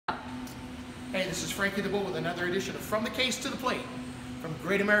Hey, this is Frankie the Bull with another edition of From the Case to the Plate from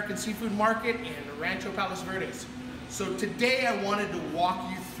Great American Seafood Market in Rancho Palos Verdes. So today I wanted to walk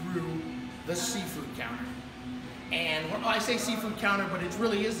you through the seafood counter. And when I say seafood counter, but it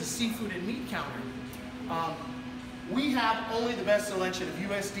really is the seafood and meat counter. We have only the best selection of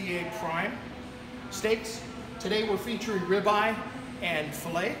USDA prime steaks. Today we're featuring ribeye and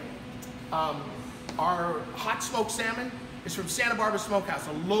fillet. Our hot smoked salmon is from Santa Barbara Smokehouse,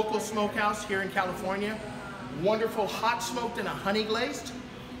 a local smokehouse here in California. Wonderful hot smoked and a honey glazed.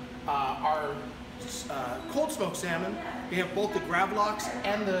 Our cold smoked salmon, we have both the grab locks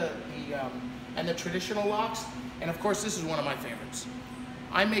and the traditional locks. And of course, this is one of my favorites.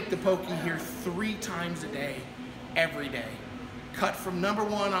 I make the poke here 3 times a day, every day. Cut from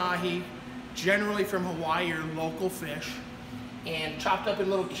 #1 ahi, generally from Hawaii or local fish, and chopped up in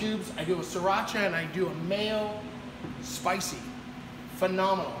little cubes. I do a sriracha and I do a mayo spicy.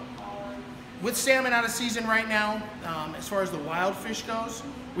 Phenomenal. With salmon out of season right now, as far as the wild fish goes,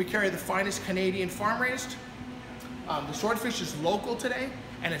 we carry the finest Canadian farm raised. The swordfish is local today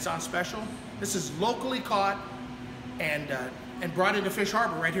and it's on special. This is locally caught and brought into Fish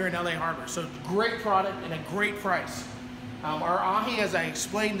Harbor right here in LA Harbor. So great product and a great price. Our ahi, as I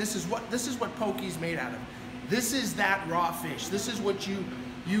explained, this is what poke is made out of. This is that raw fish. This is what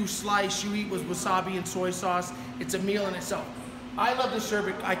you slice, you eat with wasabi and soy sauce. It's a meal in itself. I love to serve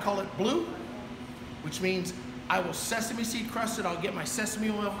it, I call it blue, which means I will sesame seed crust it. I'll get my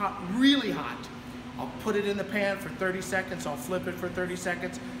sesame oil hot, really hot. I'll put it in the pan for 30 seconds. I'll flip it for 30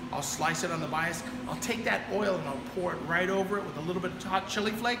 seconds. I'll slice it on the bias. I'll take that oil and I'll pour it right over it with a little bit of hot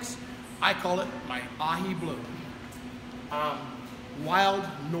chili flakes. I call it my ahi blue. Wild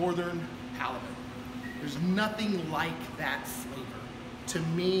northern halibut. There's nothing like that flavor. To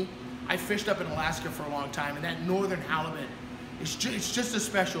me, I fished up in Alaska for a long time, and that northern halibut, it's just a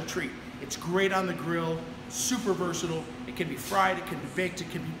special treat. It's great on the grill, super versatile. It can be fried, it can be baked, it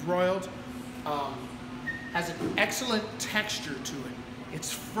can be broiled. Has an excellent texture to it.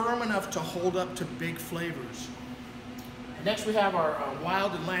 It's firm enough to hold up to big flavors. Next we have our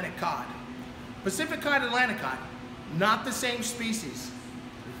wild Atlantic cod. Pacific cod, Atlantic cod, not the same species.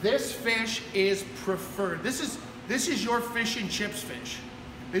 This fish is preferred. This is your fish and chips fish.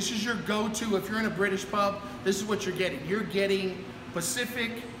 This is your go-to. If you're in a British pub, this is what you're getting. You're getting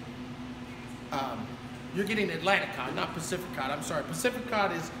Pacific, you're getting Atlantic cod, not Pacific cod. I'm sorry, Pacific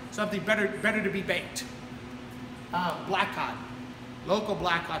cod is something better to be baked. Black cod, local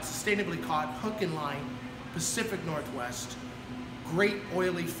black cod, sustainably caught, hook and line, Pacific Northwest. Great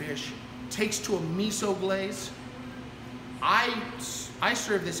oily fish, takes to a miso glaze. I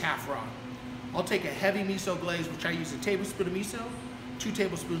serve this half raw. I'll take a heavy miso glaze, which I use a tablespoon of miso, 2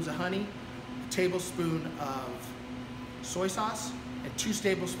 tablespoons of honey, a tablespoon of soy sauce, and 2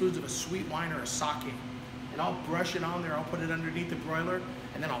 tablespoons of a sweet wine or a sake. And I'll brush it on there, I'll put it underneath the broiler,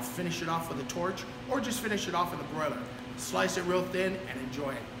 and then I'll finish it off with a torch, or just finish it off in the broiler. Slice it real thin and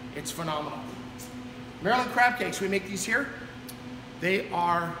enjoy it. It's phenomenal. Maryland crab cakes, we make these here. They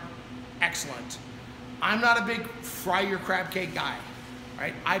are excellent. I'm not a big fry your crab cake guy.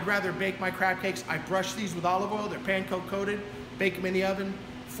 Right? I'd rather bake my crab cakes. I brush these with olive oil. They're panko coated. Bake them in the oven.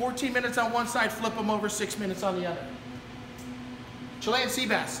 14 minutes on one side, flip them over, 6 minutes on the other. Chilean sea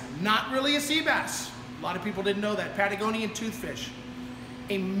bass. Not really a sea bass. A lot of people didn't know that. Patagonian toothfish.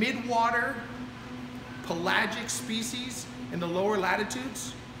 A midwater pelagic species in the lower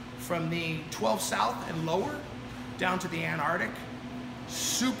latitudes from the 12 south and lower down to the Antarctic.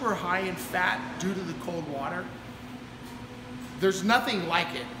 Super high in fat due to the cold water. There's nothing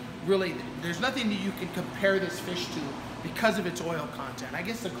like it, really. There's nothing that you can compare this fish to because of its oil content. I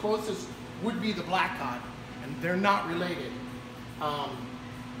guess the closest would be the black cod, and they're not related.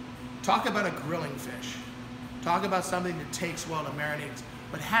 Talk about a grilling fish. Talk about something that takes well to marinate,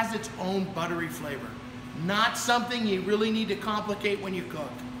 but has its own buttery flavor. Not something you really need to complicate when you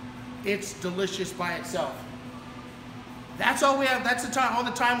cook. It's delicious by itself. That's all we have. That's all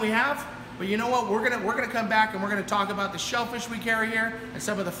the time we have. But you know what? We're gonna come back and we're gonna talk about the shellfish we carry here and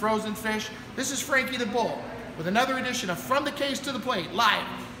some of the frozen fish. This is Frankie the Bull with another edition of From the Case to the Plate, live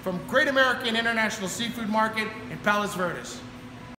from Great American International Seafood Market in Palos Verdes.